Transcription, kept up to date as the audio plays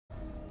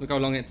Look how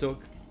long it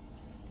took.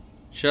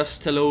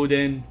 Just to load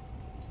in.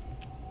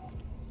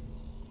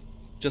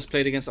 Just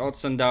played against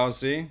Odds and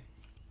Dowsy.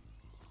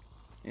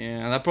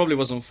 Yeah, that probably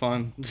wasn't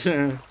fun.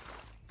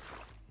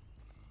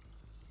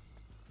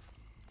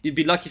 You'd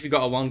be lucky if you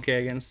got a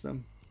 1k against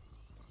them.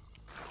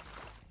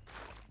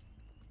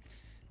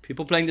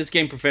 People playing this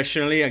game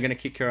professionally are gonna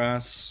kick your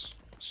ass.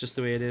 It's just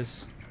the way it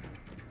is.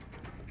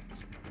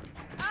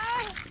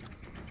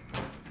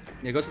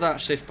 Yeah, go to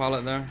that safe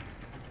pallet there.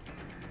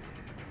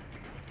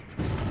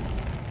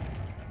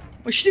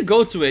 Why should you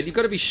go to it? You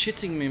gotta be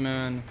shitting me,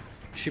 man.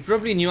 She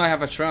probably knew I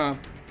have a trap.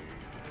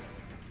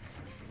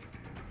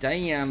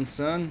 Damn,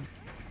 son.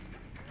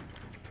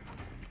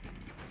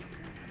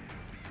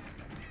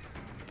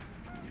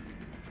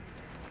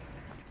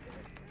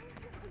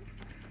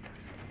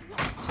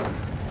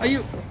 Are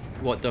you...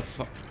 What the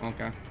fuck?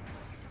 Okay.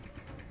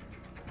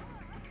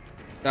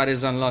 That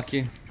is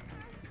unlucky.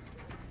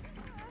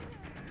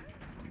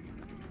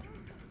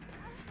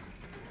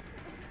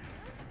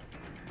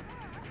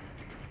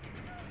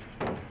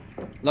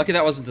 Lucky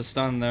that wasn't a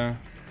stun there.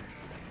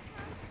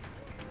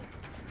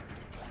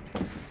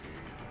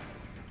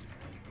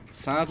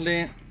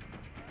 Sadly.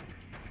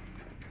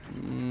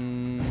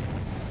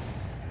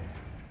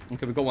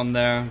 Okay, we got one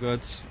there.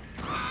 Good.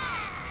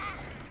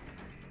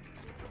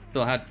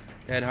 Still had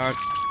dead heart.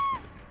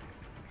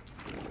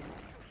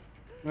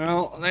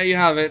 Well, there you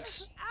have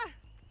it.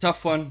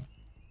 Tough one.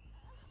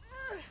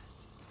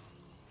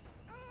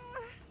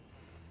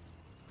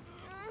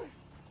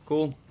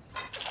 Cool.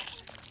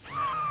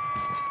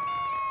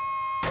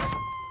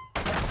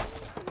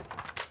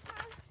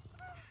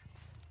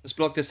 Let's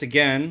block this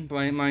again,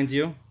 mind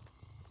you.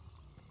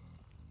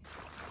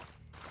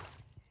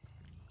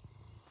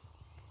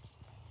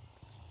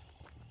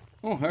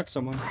 Oh, hurt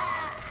someone.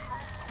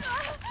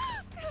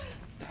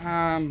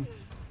 Damn.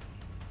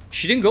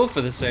 She didn't go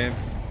for the save.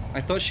 I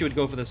thought she would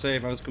go for the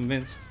save, I was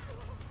convinced.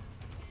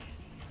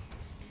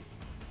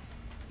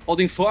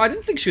 Holding forward? I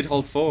didn't think she'd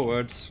hold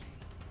forward.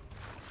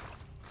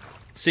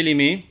 Silly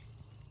me.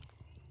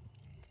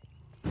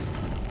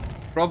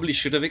 Probably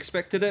should have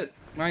expected it,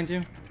 mind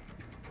you.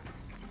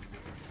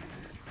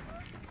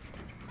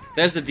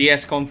 There's the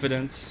DS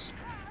confidence.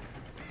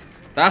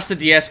 That's the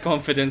DS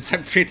confidence,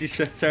 I'm pretty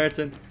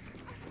certain.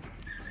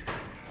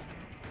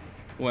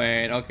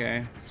 Wait,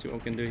 okay. Let's see what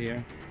we can do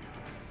here.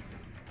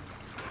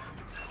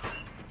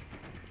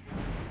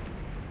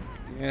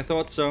 Yeah, I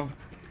thought so.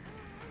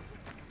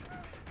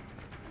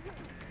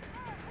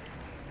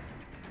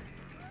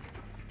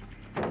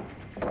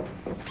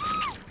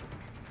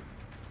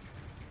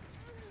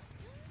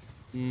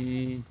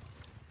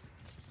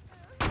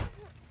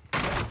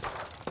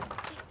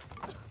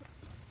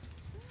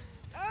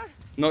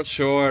 Not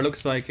sure,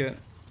 looks like it.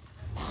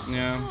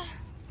 Yeah.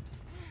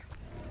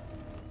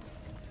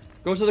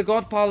 Go to the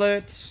god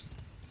pallet.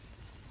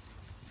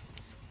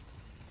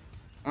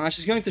 Ah,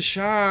 she's going to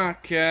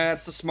Shark. Yeah,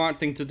 that's the smart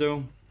thing to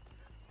do.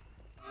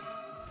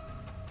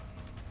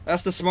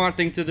 That's the smart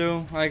thing to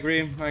do. I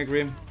agree, I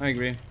agree, I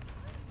agree.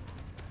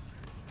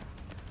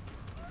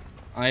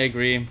 I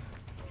agree.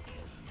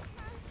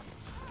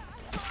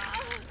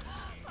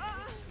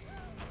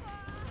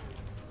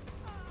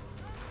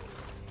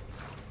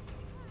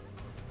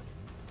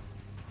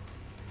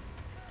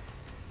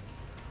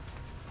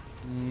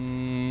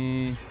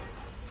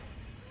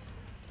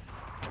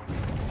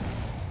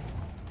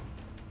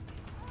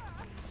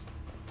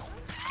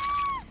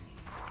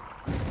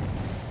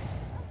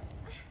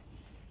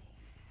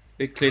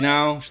 Quickly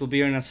now, she'll be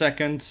here in a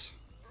second.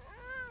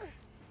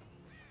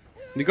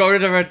 We got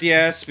rid of her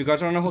DS, we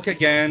got her on a hook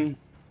again.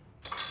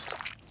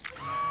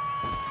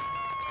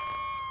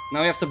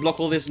 Now we have to block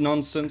all this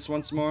nonsense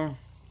once more.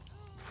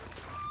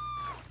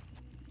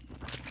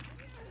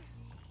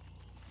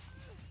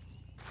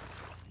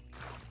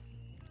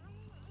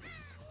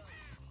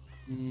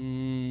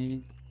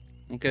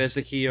 Okay, there's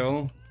the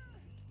Kyo.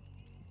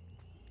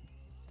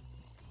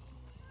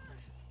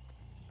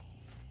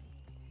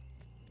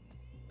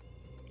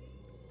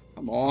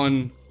 Come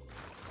on.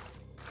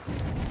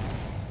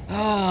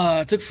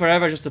 Ah, it took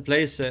forever just to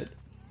place it.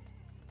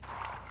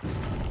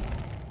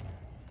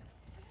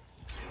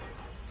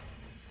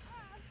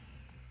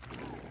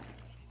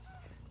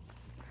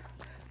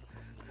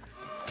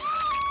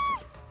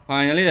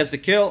 Finally, there's the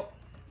kill.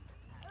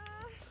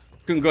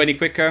 Couldn't go any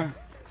quicker.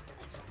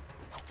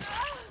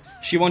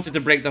 She wanted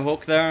to break the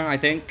hook there, I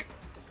think.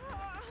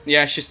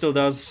 Yeah, she still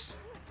does.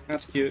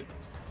 That's cute.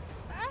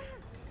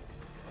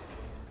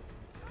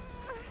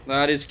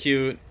 That is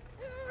cute.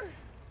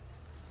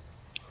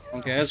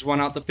 Okay, there's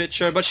one out the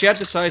picture, but she had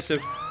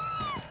decisive.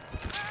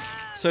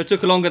 So it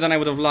took longer than I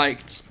would have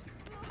liked.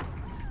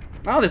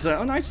 Oh, there's a...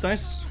 Oh, nice,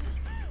 nice.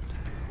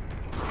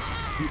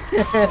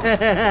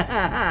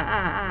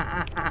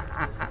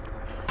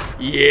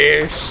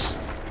 Yes!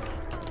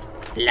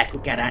 La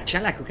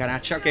cucaracha, la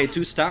cucaracha. Okay,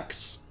 2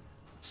 stacks.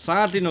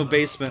 Sadly, no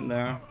basement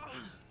there.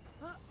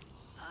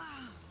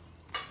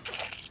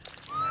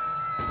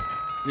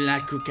 La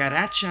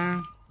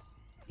cucaracha.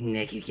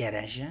 La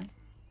cucaracha.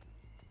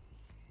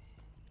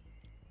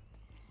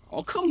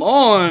 Oh, come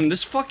on!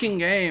 This fucking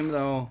game,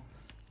 though.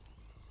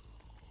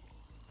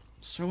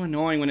 So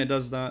annoying when it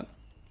does that.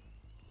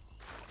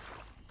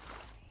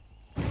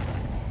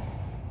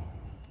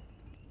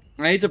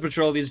 I need to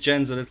patrol these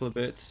gens a little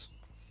bit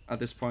at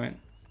this point.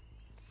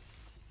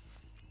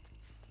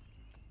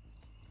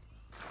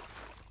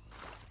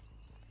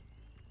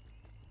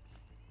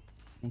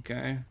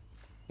 Okay.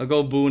 I'll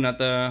go boon at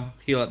the...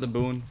 heal at the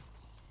boon.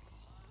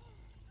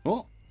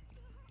 Oh.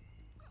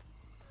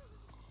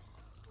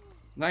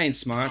 That ain't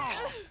smart.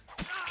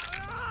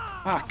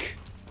 Fuck.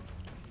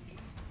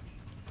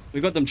 We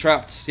got them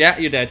trapped. Yeah,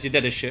 you're dead. You're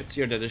dead as shit.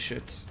 You're dead as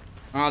shit.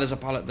 Ah, there's a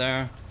pallet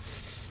there.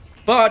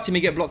 But you may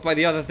get blocked by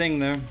the other thing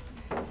there.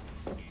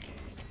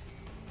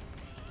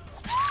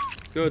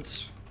 Good.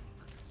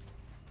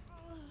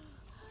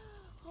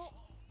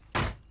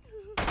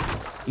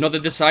 Another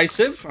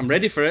decisive. I'm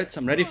ready for it.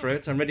 I'm ready for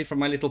it. I'm ready for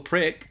my little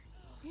prick.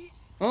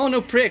 Oh,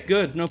 no prick.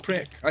 Good. No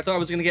prick. I thought I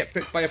was going to get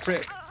pricked by a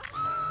prick.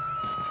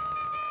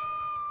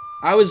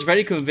 I was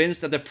very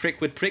convinced that the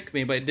prick would prick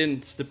me, but it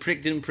didn't. The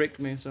prick didn't prick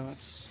me, so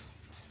that's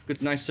good,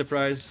 nice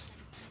surprise.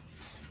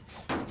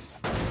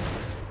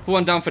 Put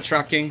one down for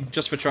tracking,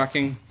 just for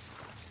tracking.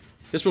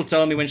 This will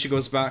tell me when she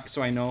goes back,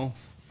 so I know.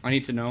 I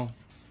need to know.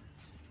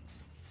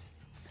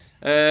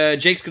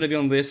 Jake's gonna be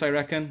on this, I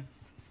reckon.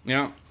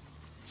 Yeah.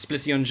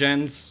 Splitty on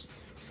gens.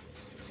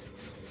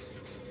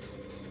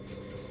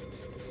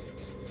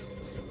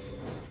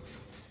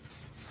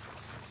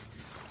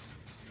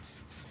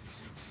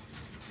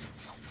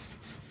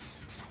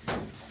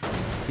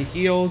 He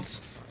healed.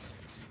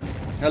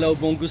 Hello,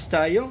 bon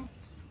gustayo.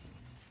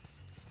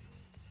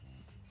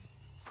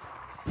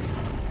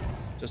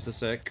 Just a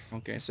sec.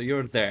 Okay, so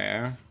you're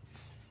there.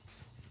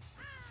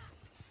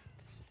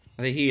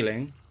 Are they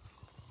healing?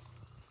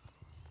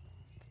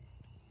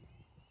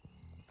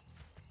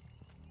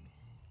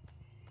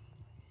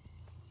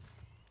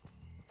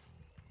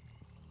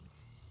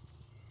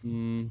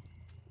 Hmm.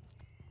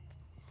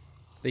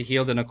 They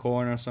healed in a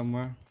corner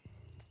somewhere.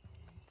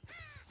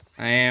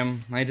 I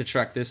need to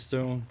track this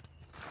too.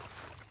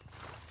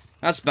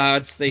 That's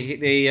bad. They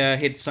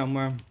hit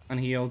somewhere and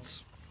healed.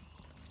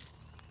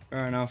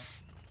 Fair enough.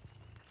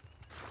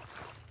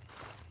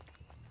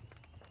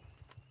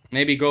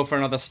 Maybe go for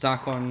another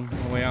stack on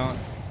the way out.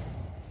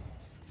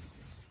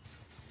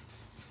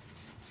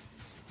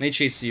 May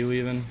chase you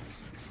even.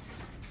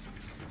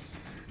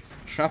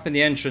 Trap in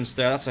the entrance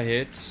there. That's a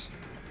hit.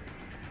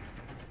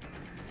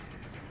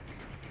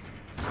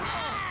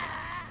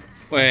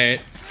 Wait.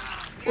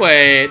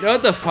 Wait,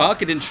 what the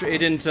fuck? It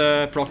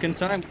didn't proc in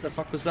time? What the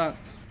fuck was that?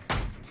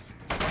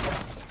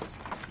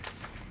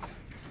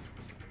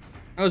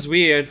 That was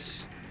weird.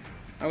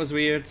 That was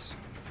weird.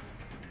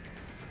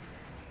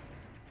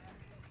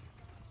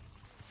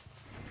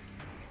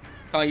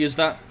 Can't use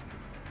that.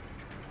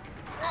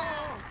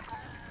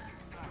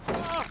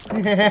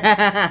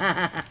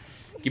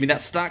 Give me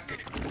that stack.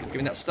 Give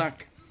me that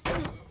stack.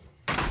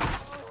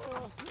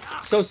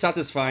 So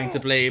satisfying to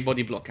play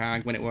Bodyblock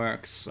Hag when it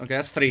works. Okay,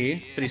 that's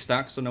three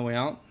stacks on the way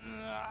out.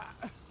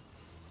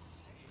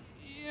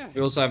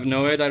 We also have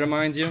Noed, I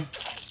remind you.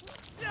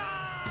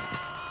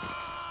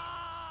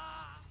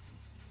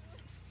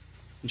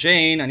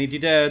 Jane, I need you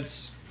dead.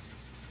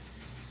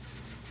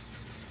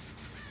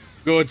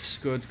 Good,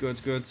 good,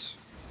 good, good.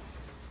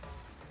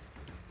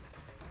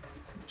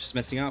 Just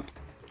messing up.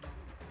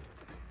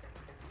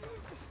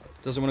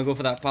 Doesn't want to go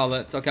for that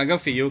pallet. Okay, I'll go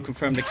for you.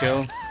 Confirm the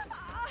kill.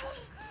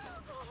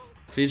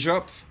 Free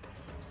drop.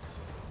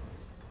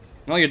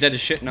 Oh, you're dead as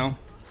shit now.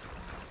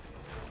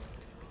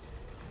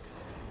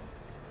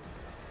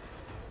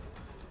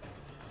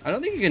 I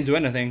don't think you can do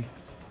anything.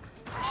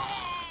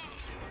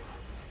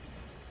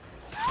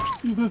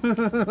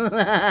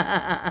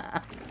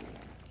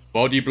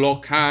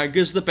 Bodyblock Hag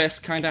is the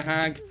best kind of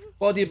hag.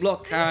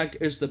 Bodyblock Hag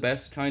is the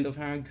best kind of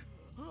hag.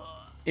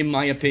 In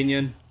my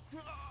opinion.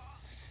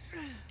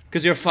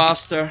 Because you're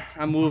faster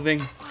and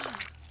moving.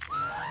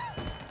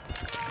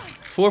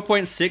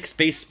 4.6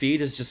 base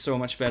speed is just so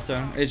much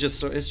better. It's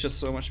just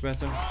so much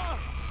better.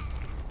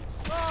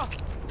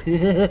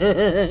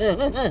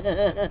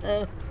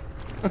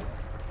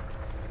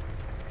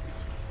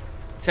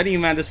 Telling you,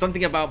 man, there's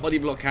something about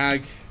Bodyblock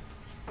Hag.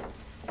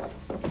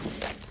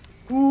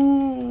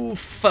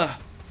 Oof.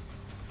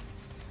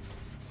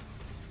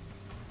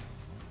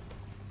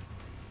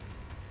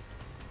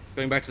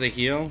 Going back to the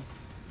heal.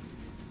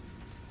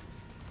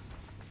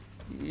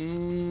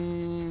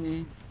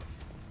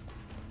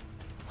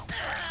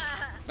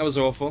 That was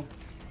awful.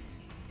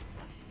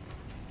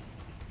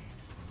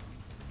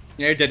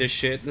 Yeah, you're dead as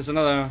shit. There's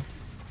another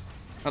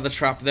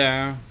trap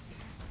there.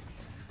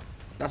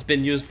 That's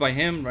been used by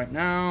him right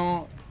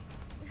now.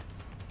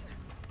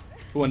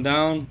 One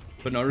down,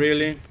 but not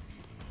really.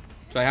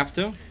 Do I have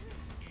to?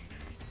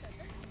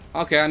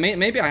 Okay,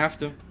 maybe I have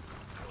to.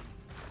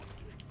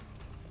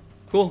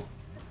 Cool.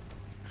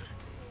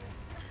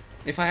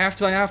 If I have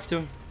to, I have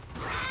to.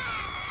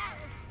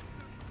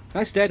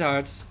 Nice dead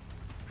heart.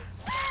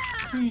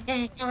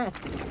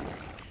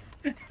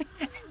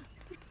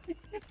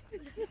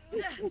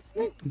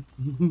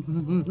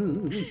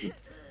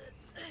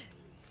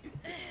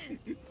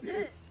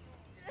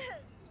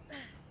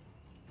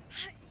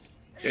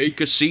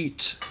 Take a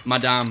seat,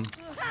 madame.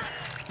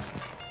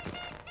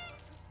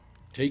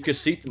 Take a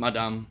seat,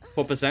 madame.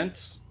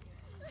 4%?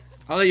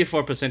 I'll let you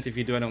 4% if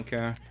you do, I don't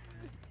care.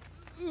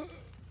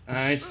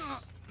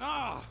 Nice.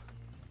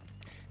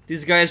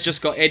 These guys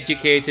just got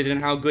educated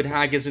in how good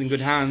Hag is in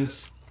good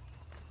hands.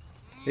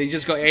 They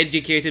just got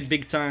educated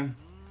big time.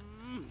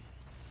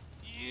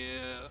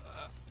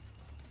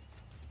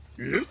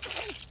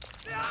 Loots.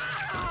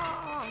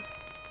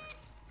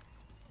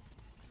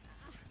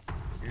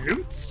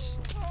 Loots.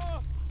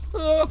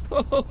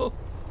 Oh.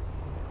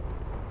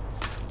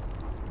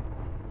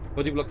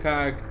 Bodyblock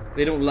Hag.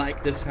 They don't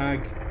like this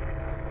Hag.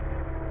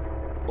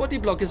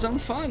 Bodyblock is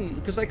unfun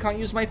because I can't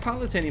use my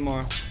palette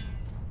anymore.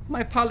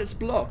 My palette's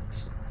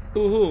blocked.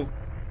 Hoo-hoo.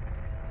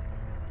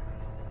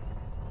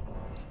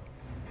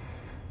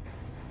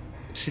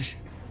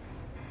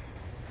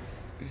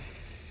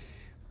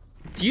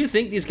 Do you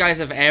think these guys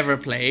have ever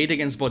played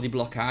against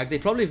Bodyblock Hag? They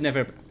probably have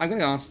never. I'm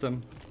gonna ask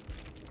them.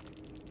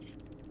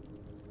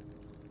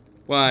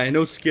 Why?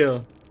 No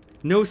skill.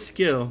 No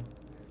skill.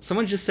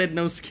 Someone just said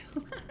no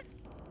skill.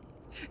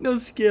 No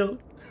skill.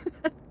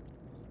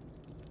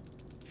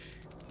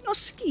 No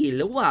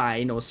skill?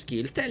 Why no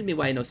skill? Tell me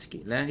why no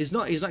skill, eh? He's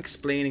not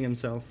explaining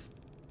himself.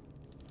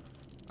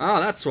 Ah,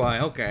 that's why.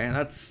 Okay,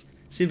 that's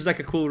seems like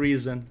a cool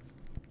reason.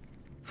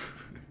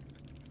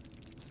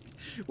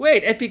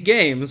 Wait, Epic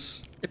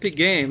Games. Epic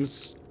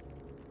Games.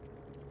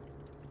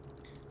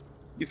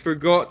 You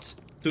forgot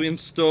to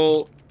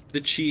install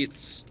the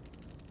cheats.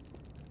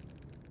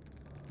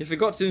 You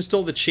forgot to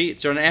install the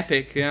cheats. You're on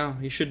Epic, yeah.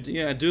 You should,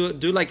 yeah, do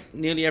like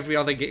nearly every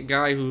other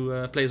guy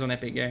who plays on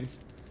Epic Games.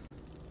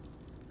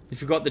 You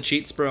forgot the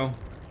cheats, bro.